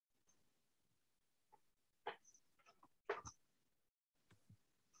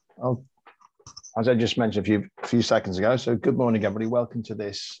Well, as I just mentioned a few seconds ago, so good morning, everybody. Welcome to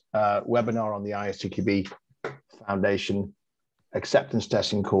this webinar on the ISTQB Foundation Acceptance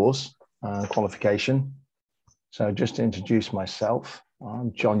Testing course qualification. So just to introduce myself,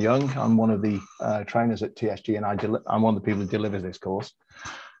 I'm John Young. I'm one of the trainers at TSG, and I'm one of the people who delivers this course.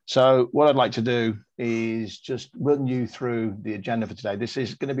 So what I'd like to do is just run you through the agenda for today. This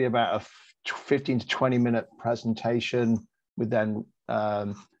is going to be about a 15 to 20 minute presentation with then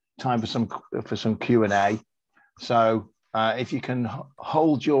time for some Q&A. So if you can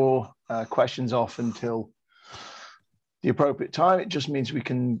hold your questions off until the appropriate time, it just means we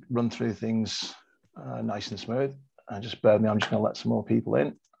can run through things nice and smooth. Just bear with me, I'm just going to let some more people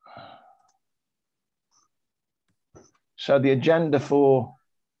in. So the agenda for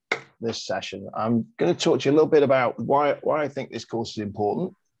this session, I'm going to talk to you a little bit about why I think this course is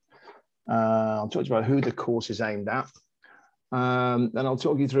important. I'll talk to you about who the course is aimed at. Then I'll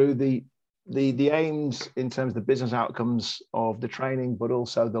talk you through the aims in terms of the business outcomes of the training, but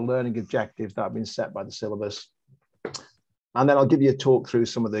also the learning objectives that have been set by the syllabus. And then I'll give you a talk through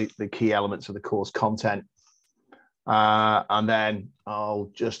some of the key elements of the course content. And then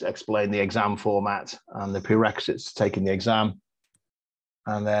I'll just explain the exam format and the prerequisites to taking the exam.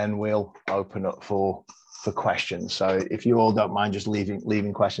 And then we'll open up for questions. So if you all don't mind just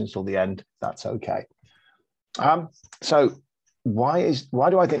leaving questions till the end, that's okay. So why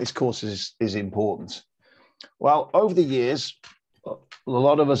do I think this course is important? Well, over the years, a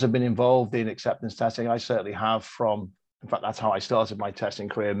lot of us have been involved in acceptance testing. I certainly have in fact, that's how I started my testing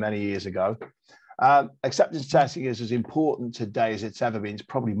career many years ago. Acceptance testing is as important today as it's ever been. It's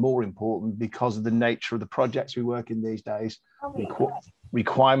probably more important because of the nature of the projects we work in these days.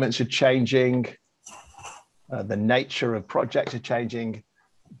 Requirements are changing. The nature of projects are changing,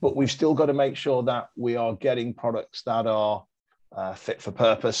 but we've still got to make sure that we are getting products that are fit for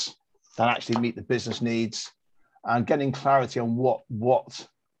purpose, that actually meet the business needs, and getting clarity on what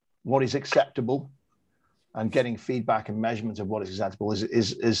is acceptable, and getting feedback and measurement of what is acceptable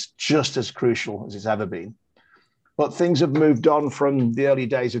is just as crucial as it's ever been. But things have moved on from the early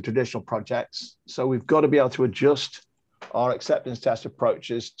days of traditional projects, so we've got to be able to adjust our acceptance test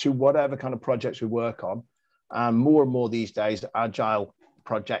approaches to whatever kind of projects we work on. And more these days, agile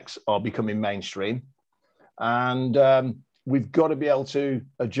projects are becoming mainstream. And we've got to be able to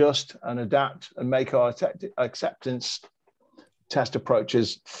adjust and adapt and make our acceptance test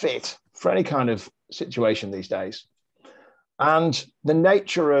approaches fit for any kind of situation these days. And the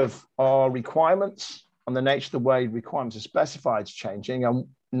nature of our requirements and the nature of the way requirements are specified is changing. And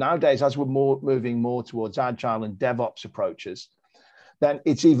nowadays, as we're moving more towards agile and DevOps approaches, then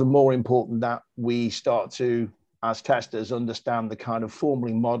it's even more important that we start to, as testers, understand the kind of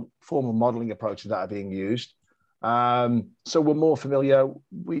formal modeling approaches that are being used. So we're more familiar,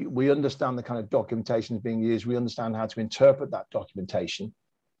 we understand the kind of documentation is being used, we understand how to interpret that documentation.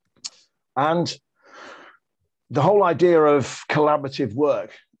 And the whole idea of collaborative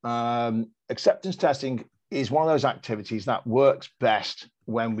work, acceptance testing is one of those activities that works best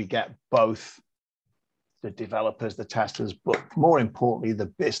when we get both the developers, the testers, but more importantly, the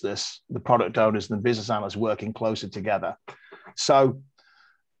business, the product owners and the business analysts working closer together. So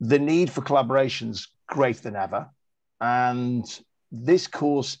the need for collaboration is greater than ever. And this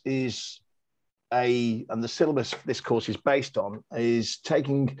course is and the syllabus this course is based on is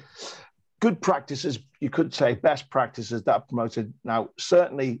taking good practices, you could say best practices that are promoted. Now,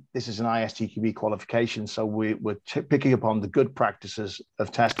 certainly this is an ISTQB qualification, so we're picking up on the good practices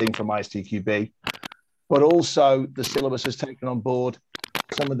of testing from ISTQB, but also the syllabus has taken on board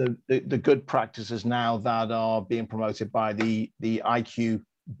some of the good practices now that are being promoted by the IQBBA,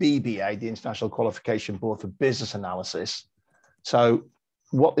 the International Qualification Board for Business Analysis. So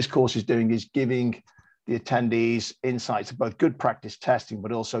what this course is doing is giving the attendees insights of both good practice testing,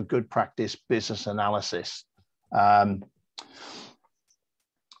 but also good practice business analysis. So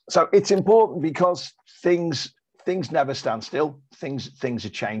it's important because things never stand still. Things are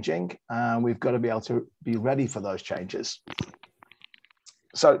changing, and we've got to be able to be ready for those changes.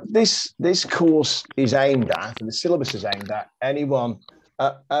 So this course is aimed at, and the syllabus is aimed at anyone.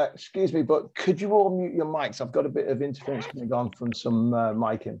 Excuse me, but could you all mute your mics? I've got a bit of interference coming on from some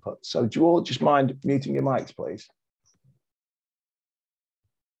mic input. So do you all just mind muting your mics, please?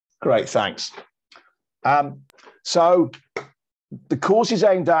 Great, thanks. So the course is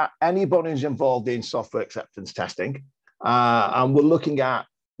aimed at anybody who's involved in software acceptance testing. And we're looking at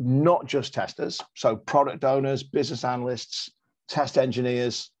not just testers, so product owners, business analysts, test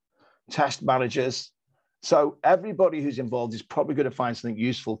engineers, test managers. So everybody who's involved is probably going to find something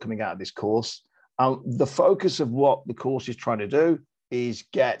useful coming out of this course. The focus of what the course is trying to do is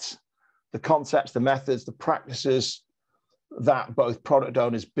get the concepts, the methods, the practices that both product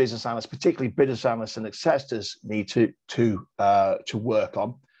owners, business analysts, particularly business analysts and testers need to work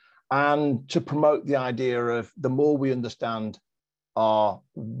on, and to promote the idea of the more we understand our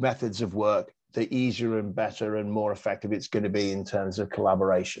methods of work, the easier and better and more effective it's going to be in terms of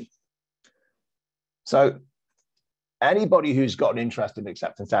collaboration. So anybody who's got an interest in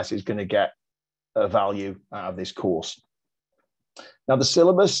acceptance tests is going to get a value out of this course. Now, the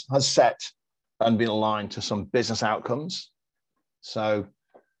syllabus has set and been aligned to some business outcomes. So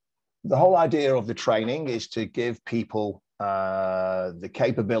the whole idea of the training is to give people the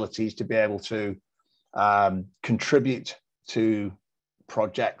capabilities to be able to contribute to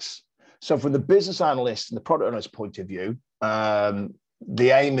projects. So from the business analyst and the product owner's point of view, the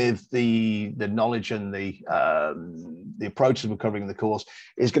aim of the knowledge and the approaches we're covering in the course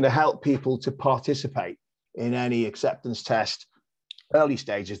is going to help people to participate in any acceptance test early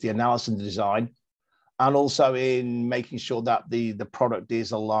stages, the analysis and the design, and also in making sure that the product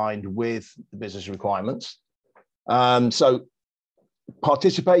is aligned with the business requirements. So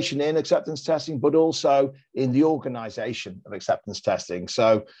participation in acceptance testing, but also in the organization of acceptance testing.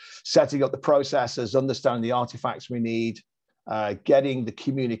 So setting up the processes, understanding the artifacts we need, getting the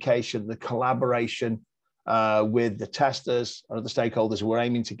communication, the collaboration with the testers and other stakeholders. We're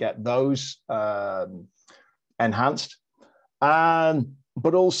aiming to get those enhanced,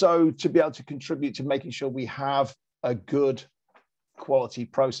 but also to be able to contribute to making sure we have a good quality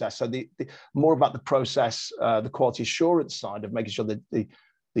process. So the more about the process, the quality assurance side of making sure that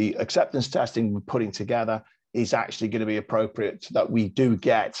the acceptance testing we're putting together is actually going to be appropriate, so that we do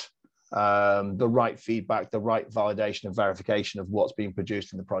get the right feedback, the right validation and verification of what's being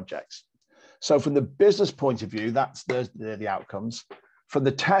produced in the projects. So from the business point of view, that's the outcomes. From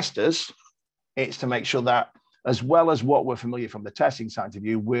the testers, it's to make sure that, as well as what we're familiar from the testing side of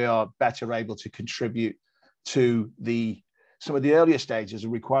view, we are better able to contribute to some of the earlier stages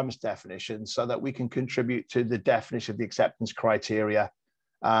of requirements definition, so that we can contribute to the definition of the acceptance criteria,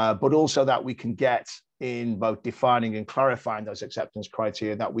 but also that we can get in both defining and clarifying those acceptance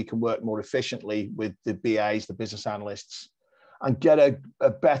criteria, that we can work more efficiently with the BAs, the business analysts, and get a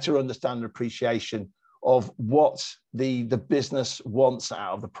better understanding and appreciation of what the business wants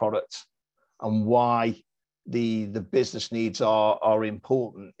out of the product and why the business needs are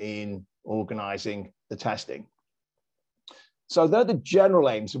important in organizing the testing. So they're the general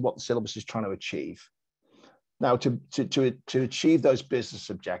aims of what the syllabus is trying to achieve. Now, to achieve those business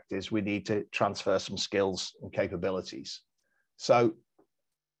objectives, we need to transfer some skills and capabilities. So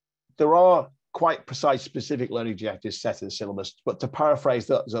there are quite precise, specific learning objectives set in the syllabus, but to paraphrase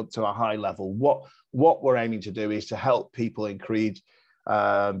those up to a high level, what we're aiming to do is to help people in Creed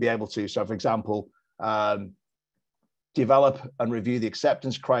be able to, so for example, develop and review the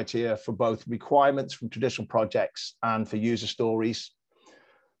acceptance criteria for both requirements from traditional projects and for user stories,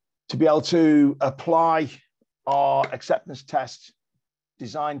 to be able to apply our acceptance test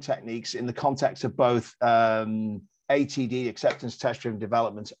design techniques in the context of both ATD, acceptance test-driven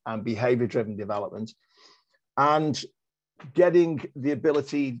development, and behavior-driven development, and getting the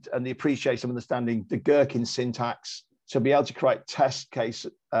ability and the appreciation of understanding the Gherkin syntax, to be able to create test case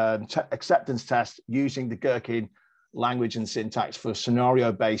acceptance tests using the Gherkin language and syntax for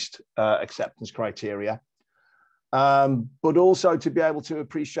scenario-based acceptance criteria, but also to be able to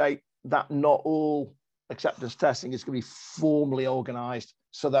appreciate that not all acceptance testing is going to be formally organized,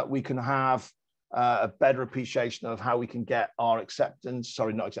 so that we can have a better appreciation of how we can get our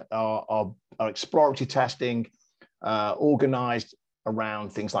exploratory testing organized around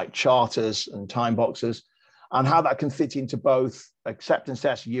things like charters and time boxes, and how that can fit into both acceptance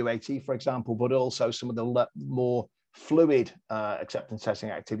tests, UAT, for example, but also some of the more fluid acceptance testing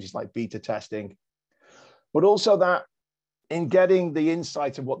activities like beta testing, but also that in getting the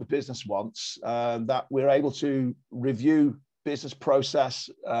insight of what the business wants, that we're able to review business process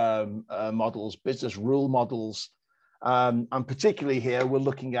models, business rule models, and particularly here, we're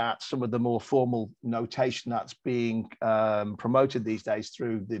looking at some of the more formal notation that's being promoted these days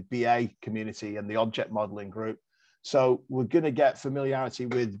through the BA community and the object modeling group. So we're going to get familiarity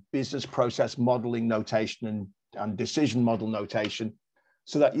with business process modeling notation and decision model notation,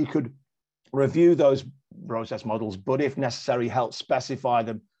 so that you could review those process models, but if necessary, help specify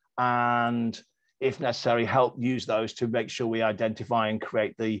them, and if necessary, help use those to make sure we identify and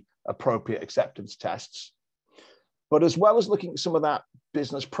create the appropriate acceptance tests. But as well as looking at some of that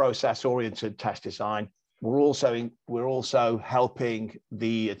business process oriented test design, we're also helping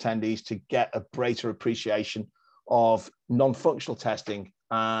the attendees to get a greater appreciation of non-functional testing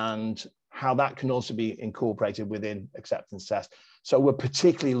and how that can also be incorporated within acceptance tests. So we're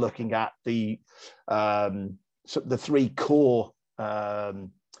particularly looking at the three core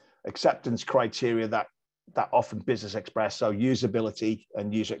acceptance criteria that often business express, so usability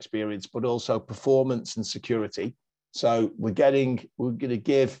and user experience, but also performance and security. So we're going to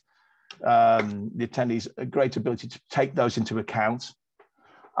give the attendees a great ability to take those into account.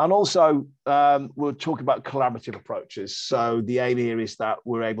 And also, we'll talk about collaborative approaches. So the aim here is that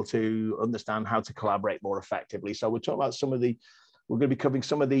we're able to understand how to collaborate more effectively. So we'll talk about we're going to be covering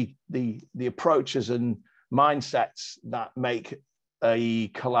some of the approaches and mindsets that make a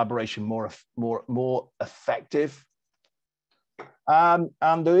collaboration more effective. And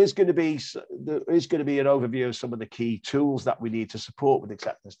there is going to be an overview of some of the key tools that we need to support with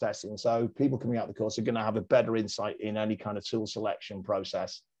acceptance testing. So people coming out of the course are going to have a better insight in any kind of tool selection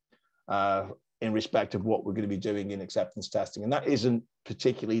process in respect of what we're going to be doing in acceptance testing. And that isn't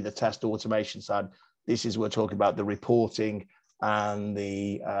particularly the test automation side. This is, we're talking about the reporting and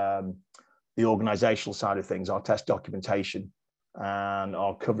the organizational side of things, our test documentation and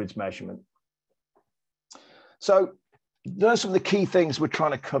our coverage measurement. So those are some of the key things we're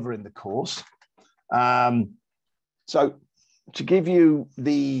trying to cover in the course. So to give you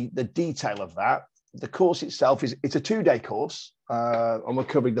the detail of that, the course itself it's a 2-day course, and we're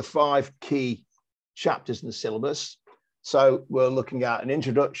covering the 5 key chapters in the syllabus. So we're looking at an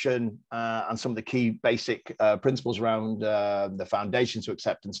introduction and some of the key basic principles around the foundations to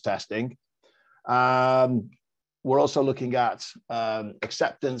acceptance testing. We're also looking at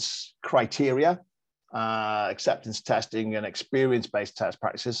acceptance criteria, acceptance testing, and experience-based test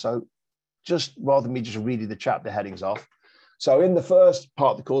practices. So just rather than me just reading the chapter headings off. So in the first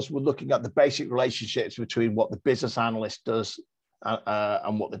part of the course, we're looking at the basic relationships between what the business analyst does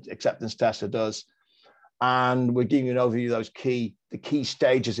and what the acceptance tester does. And we're giving you an overview of the key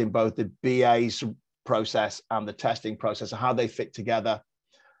stages in both the BA's process and the testing process, and how they fit together.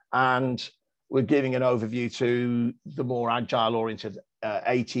 And we're giving an overview to the more agile-oriented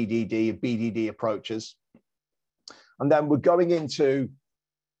ATDD and BDD approaches. And then we're going into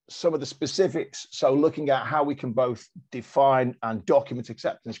some of the specifics, so looking at how we can both define and document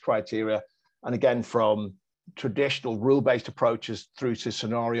acceptance criteria, and again, from traditional rule-based approaches through to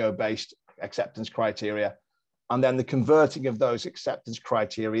scenario-based acceptance criteria, and then the converting of those acceptance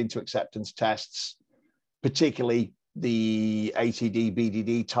criteria into acceptance tests, particularly the ATD,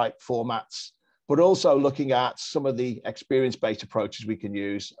 BDD type formats, but also looking at some of the experience-based approaches we can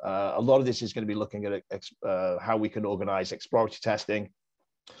use. A lot of this is going to be looking at how we can organize exploratory testing.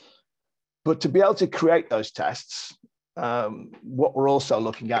 But to be able to create those tests, what we're also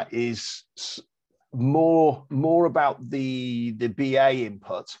looking at is more about the BA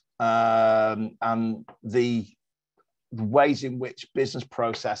input and the ways in which business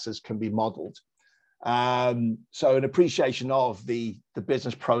processes can be modeled. So an appreciation of the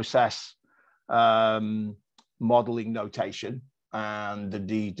business process modeling notation and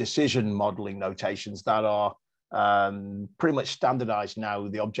the decision modeling notations that are pretty much standardized now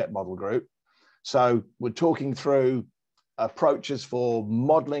with the object model group. So we're talking through approaches for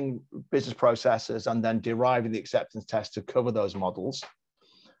modeling business processes and then deriving the acceptance test to cover those models,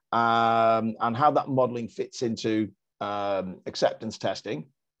 and how that modeling fits into acceptance testing.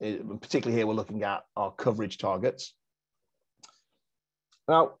 Particularly here, we're looking at our coverage targets.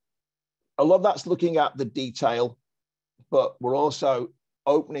 Now, a lot of that's looking at the detail, but we're also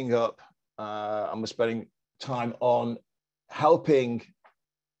opening up and we're spending time on helping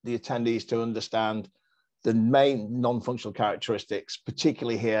the attendees to understand the main non-functional characteristics,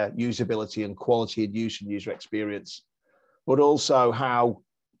 particularly here, usability and quality and use and user experience, but also how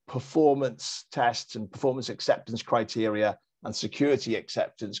performance tests and performance acceptance criteria and security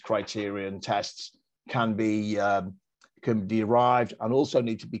acceptance criteria and tests can be derived and also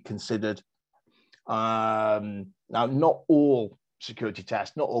need to be considered. Now, not all security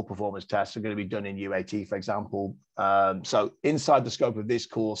tests, not all performance tests are going to be done in UAT, for example. So inside the scope of this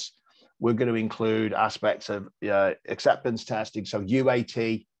course, we're going to include aspects of acceptance testing, so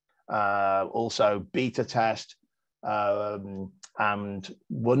UAT, also beta test, and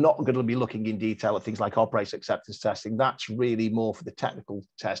we're not going to be looking in detail at things like operator acceptance testing. That's really more for the technical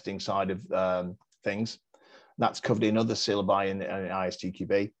testing side of things. That's covered in other syllabi in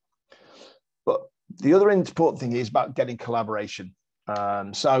ISTQB. But the other important thing is about getting collaboration.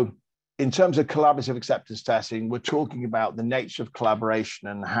 So in terms of collaborative acceptance testing, we're talking about the nature of collaboration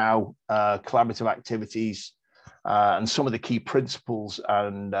and how collaborative activities and some of the key principles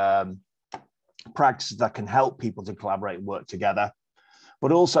and practices that can help people to collaborate and work together.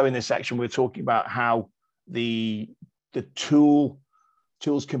 But also in this section, we're talking about how the tool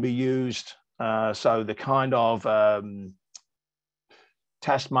tools can be used. So the kind of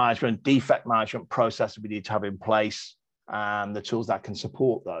test management, defect management process we need to have in place, and the tools that can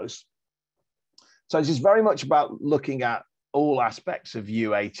support those. So this is very much about looking at all aspects of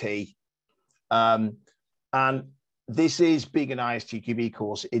UAT. And this is being an ISTQB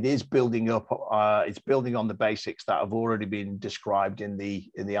course. It is building up, it's building on the basics that have already been described in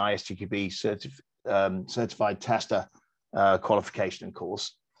the ISTQB certified tester qualification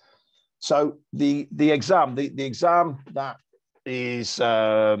course. So the exam that is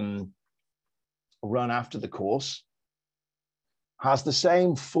run after the course has the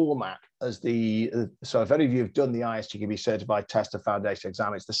same format as the, so if any of you have done the ISTQB Certified Tester Foundation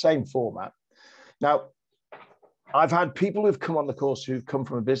exam, it's the same format. Now, I've had people who've come on the course who've come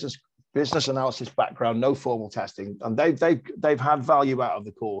from a business analysis background, no formal testing, and they've had value out of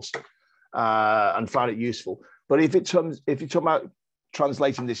the course and found it useful. But if you're talking about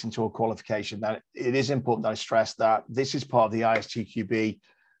translating this into a qualification, then it is important that I stress that this is part of the ISTQB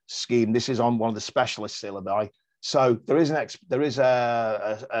scheme. This is on one of the specialist syllabi. So there is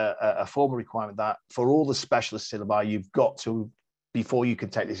a formal requirement that for all the specialist syllabi, you've got to, before you can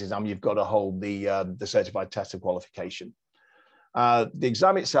take this exam, you've got to hold the certified tester qualification. The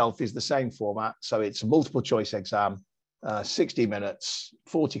exam itself is the same format. So it's a multiple choice exam, 60 minutes,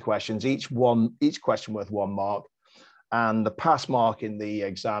 40 questions, each question worth 1 mark. And the pass mark in the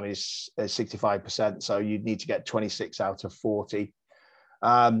exam is 65%. So you need to get 26 out of 40.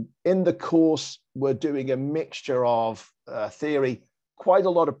 In the course, we're doing a mixture of theory, quite a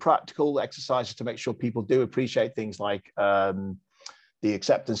lot of practical exercises to make sure people do appreciate things like the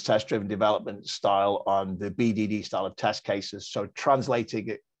acceptance test-driven development style on the BDD style of test cases. So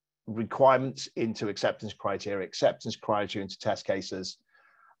translating requirements into acceptance criteria into test cases,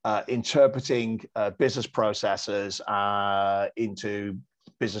 interpreting business processes into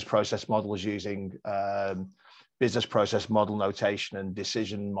business process models using business process model notation and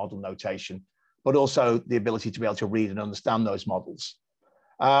decision model notation, but also the ability to be able to read and understand those models.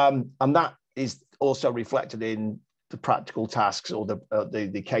 And that is also reflected in the practical tasks or the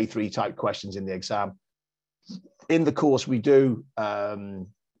K3 type questions in the exam. In the course, we do,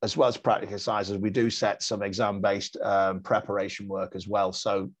 as well as practical exercises, we do set some exam-based preparation work as well.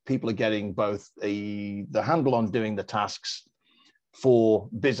 So people are getting both the handle on doing the tasks for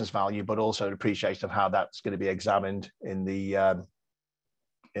business value, but also an appreciation of how that's going to be examined in the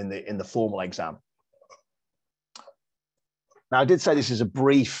formal exam. Now, I did say this is a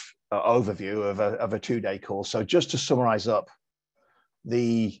brief overview of a 2-day course. So just to summarize up,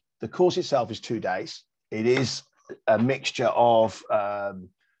 the course itself is 2 days. It is a mixture of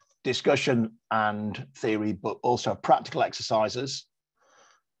discussion and theory, but also practical exercises.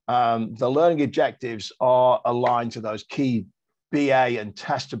 The learning objectives are aligned to those key BA and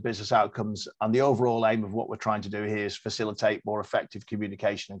tester business outcomes, and the overall aim of what we're trying to do here is facilitate more effective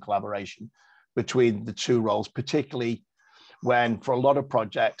communication and collaboration between the two roles, particularly when for a lot of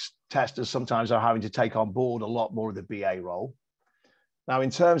projects, testers sometimes are having to take on board a lot more of the BA role. Now, in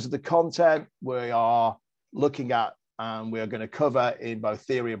terms of the content, we are looking at, and we are going to cover in both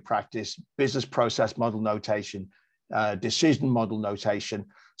theory and practice, business process model notation, decision model notation.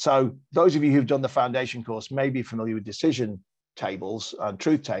 So those of you who've done the foundation course may be familiar with decision tables and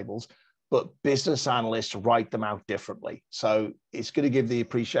truth tables, but business analysts write them out differently. So it's going to give the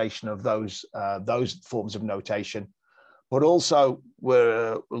appreciation of those forms of notation. But also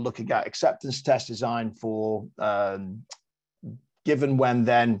we're looking at acceptance test design for given when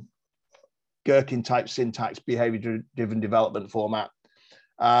then Gherkin type syntax, behavior driven development format.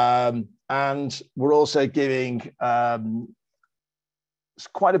 And we're also giving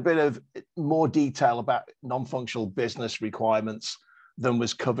quite a bit of more detail about non-functional business requirements than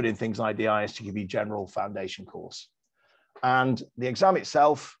was covered in things like the ISTQB General Foundation course. And the exam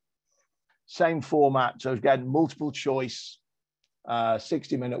itself, same format. So again, multiple choice,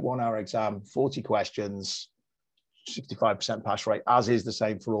 60-minute, 1-hour exam, 40 questions, 65% pass rate, as is the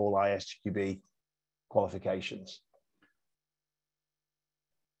same for all ISTQB qualifications.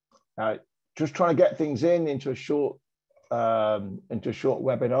 Just trying to get things into a short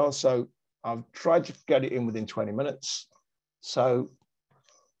webinar. So I've tried to get it in within 20 minutes. So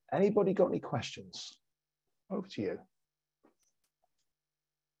anybody got any questions? Over to you.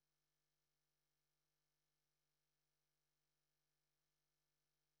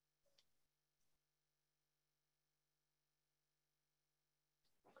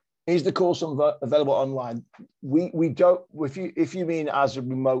 Is the course available online? We don't, if you mean as a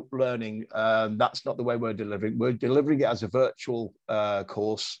remote learning, that's not the way we're delivering. We're delivering it as a virtual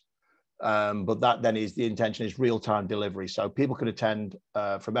course But that then is the intention is real-time delivery. So people could attend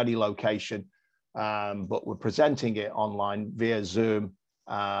from any location, but we're presenting it online via Zoom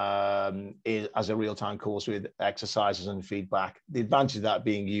as a real-time course with exercises and feedback. The advantage of that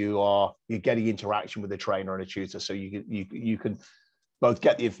being you're getting interaction with a trainer and a tutor, so you can both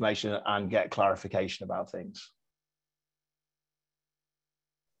get the information and get clarification about things.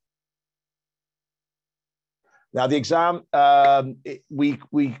 Now the exam, we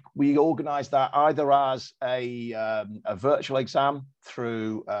organise that either as a virtual exam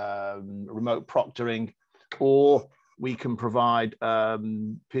through remote proctoring, or we can provide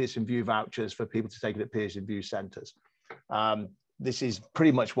Pearson VUE vouchers for people to take it at Pearson VUE centres. This is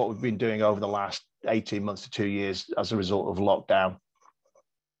pretty much what we've been doing over the last 18 months to 2 years as a result of lockdown.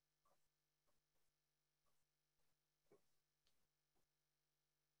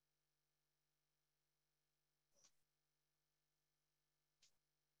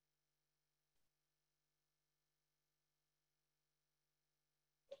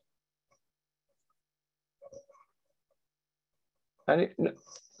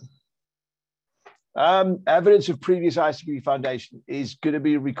 Evidence of previous ISTQB foundation is going to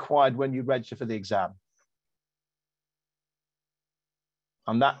be required when you register for the exam.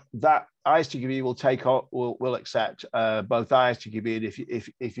 And that ISTQB will accept both ISTQB, and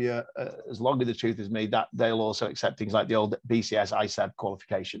if you're as long in the tooth as me, that they'll also accept things like the old BCS ISAB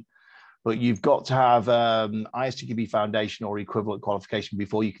qualification. But you've got to have ISTQB foundation or equivalent qualification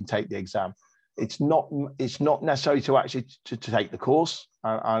before you can take the exam. It's not necessary to actually to take the course.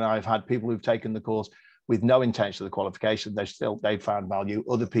 And I've had people who've taken the course with no intention of the qualification. They've found value.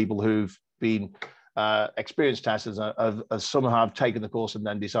 Other people who've been experienced testers, some have taken the course and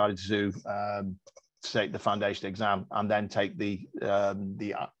then decided to take the foundation exam and then take the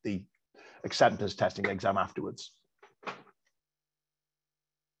acceptance testing exam afterwards.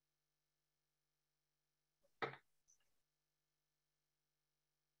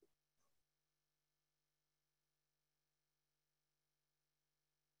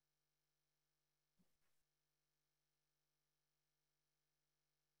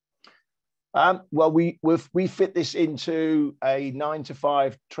 Well, we fit this into a 9 to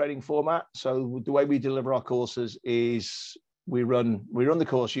 5 training format. So the way we deliver our courses is we run the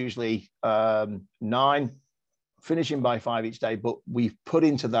course usually 9, finishing by 5 each day, but we put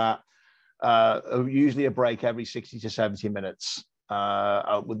into that usually a break every 60 to 70 minutes with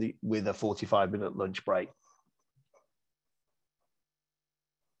a 45-minute lunch break.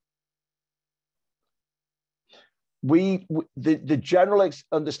 The general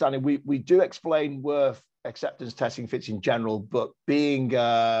understanding, we do explain where acceptance testing fits in general, but being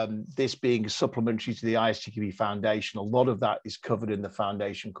this being supplementary to the ISTQB Foundation, a lot of that is covered in the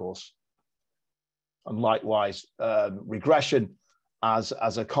foundation course. And likewise, regression as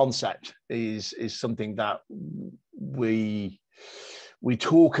a concept is something that we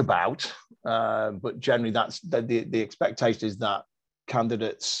talk about, but generally that's the expectation is that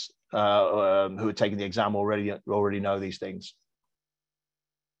candidates who are taking the exam already know these things.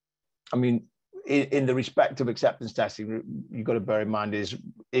 I mean, in the respect of acceptance testing, you've got to bear in mind is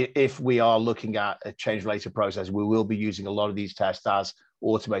if we are looking at a change-related process, we will be using a lot of these tests as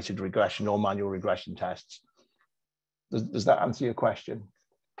automated regression or manual regression tests. Does that answer your question?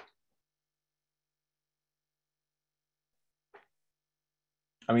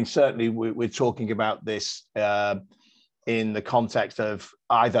 I mean, certainly we're talking about this in the context of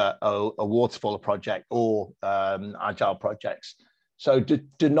either a waterfall project or agile projects. So do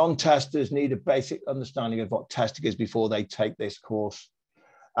non-testers need a basic understanding of what testing is before they take this course?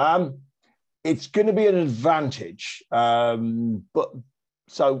 It's going to be an advantage, but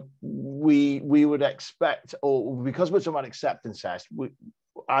so we would expect, or because we're talking about acceptance tests,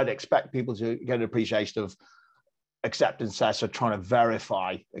 I'd expect people to get an appreciation of acceptance tests are trying to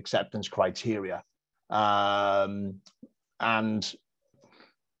verify acceptance criteria. And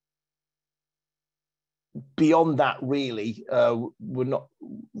beyond that, really, we're not.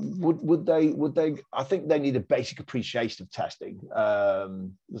 Would they? I think they need a basic appreciation of testing.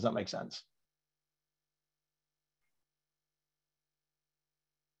 Does that make sense?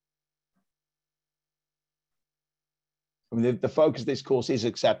 I mean, the focus of this course is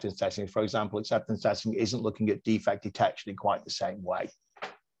acceptance testing. For example, acceptance testing isn't looking at defect detection in quite the same way.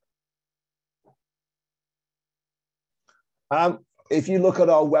 If you look at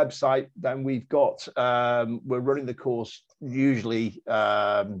our website, then we've got, we're running the course usually,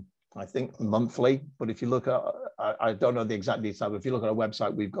 I think monthly, but if you look at, I don't know the exact detail, but if you look at our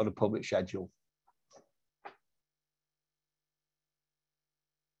website, we've got a public schedule.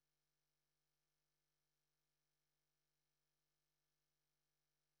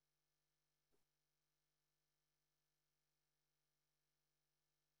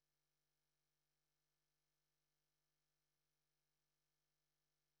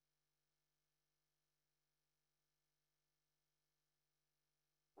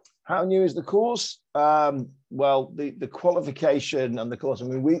 How new is the course? Well, the qualification and the course. I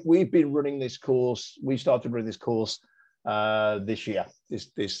mean, we've been running this course. We started running this course this year.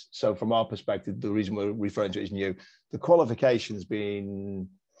 So from our perspective, the reason we're referring to it is new. The qualification's been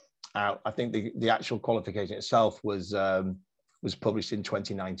out. I think the actual qualification itself was published in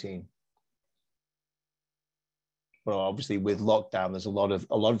 2019. Well, obviously with lockdown, there's a lot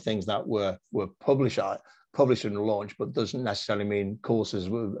of things that were published and launched, but doesn't necessarily mean courses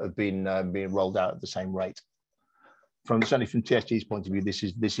have been being rolled out at the same rate. Certainly from TSG's point of view, this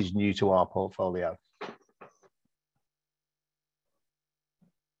is new to our portfolio.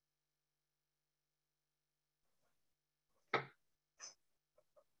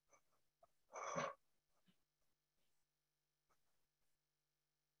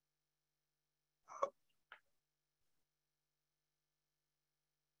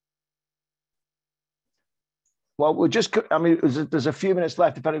 Well, we'll just, I mean, there's a few minutes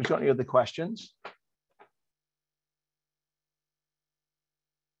left if anyone's got any other questions.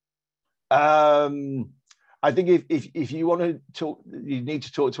 I think if you want to talk, you need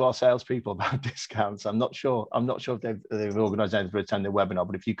to talk to our salespeople about discounts. I'm not sure if they've organised anything for attending the webinar,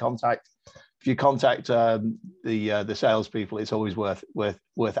 but if you contact the salespeople, it's always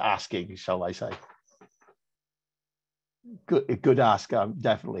worth asking, shall I say? Good ask,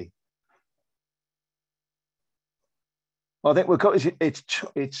 definitely. Well, I think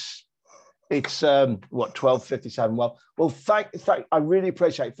it's what, 12:57. Well, I really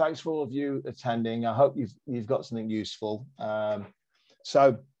appreciate it. Thanks for all of you attending. I hope you've got something useful.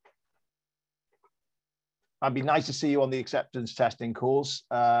 So it'd be nice to see you on the acceptance testing course.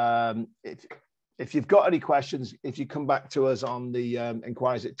 If you've got any questions, if you come back to us on the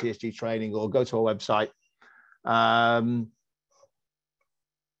inquiries at TSG Training or go to our website. And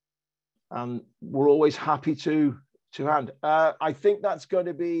we're always happy to hand. I think that's going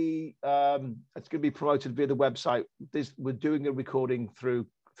to be promoted via the website. We're doing a recording through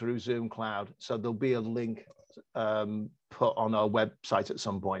Zoom Cloud, so there'll be a link put on our website at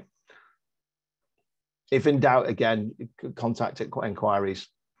some point. If in doubt, again, contact inquiries.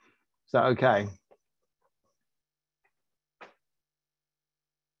 Is that okay?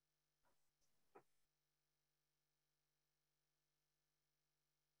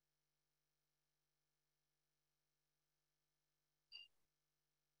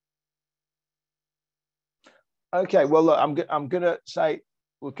 Okay, well, look, I'm gonna say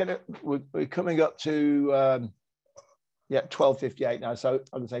we're coming up to 12:58 now. So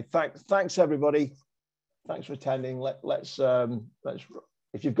I'm gonna say thanks everybody. Thanks for attending. Let's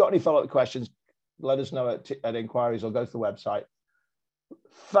if you've got any follow-up questions, let us know at inquiries or go to the website.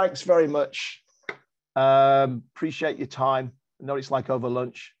 Thanks very much. Appreciate your time. I know it's like over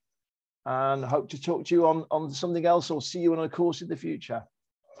lunch, and hope to talk to you on something else or see you on a course in the future.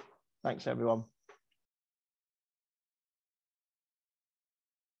 Thanks, everyone.